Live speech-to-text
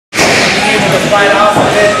able to fight off of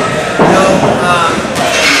it.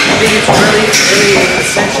 I think it's really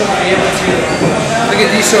essential to be able to look at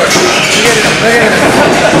these shorts. Look at him.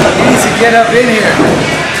 He needs to get up in here.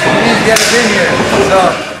 So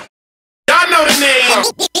y'all know the name.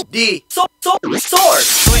 D. Sword.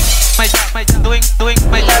 Doing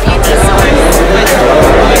my job.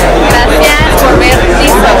 Gracias por ver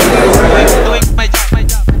listo. Doing my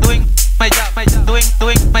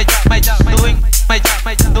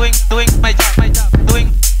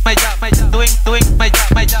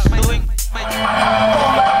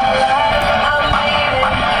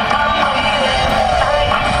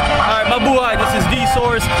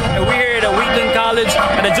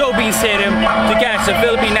at the Joe Bean Stadium to catch the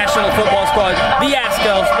Philippine national football squad, the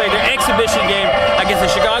Azkals, play their exhibition game against the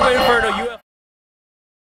Chicago Inferno UF.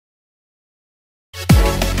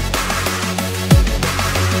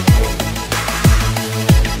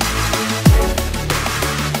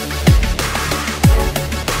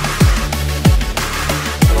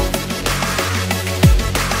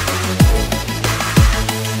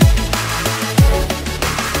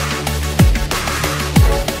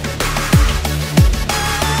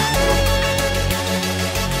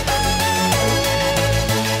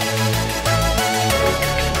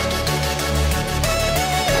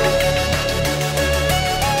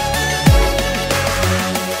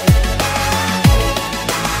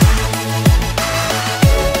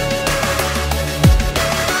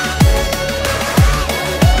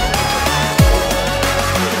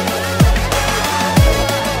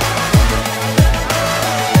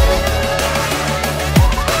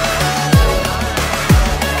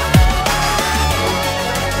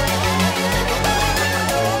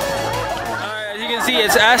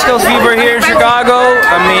 It's Azkals fever here in Chicago.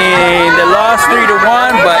 I mean, they lost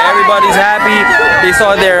 3-1, but everybody's happy. They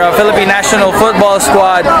saw their Philippine national football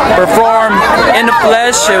squad perform in the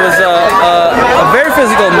flesh. It was a very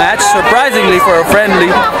physical match, surprisingly for a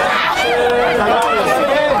friendly.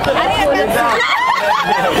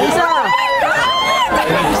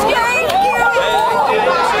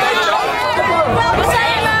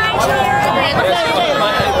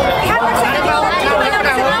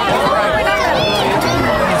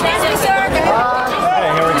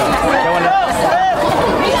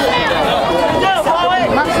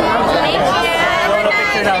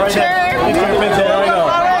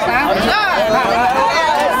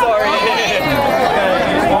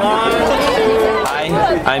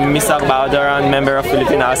 I'm Mr. Baudaran, member of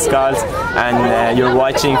Filipino Azkals, and you're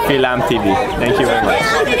watching Film TV. Thank you very much.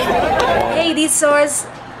 Hey, these swords,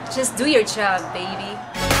 just do your job, baby.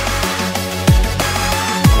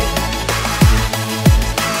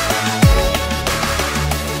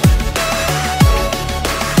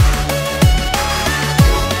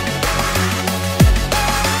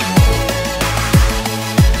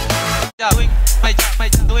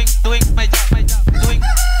 Doing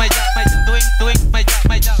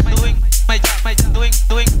my job.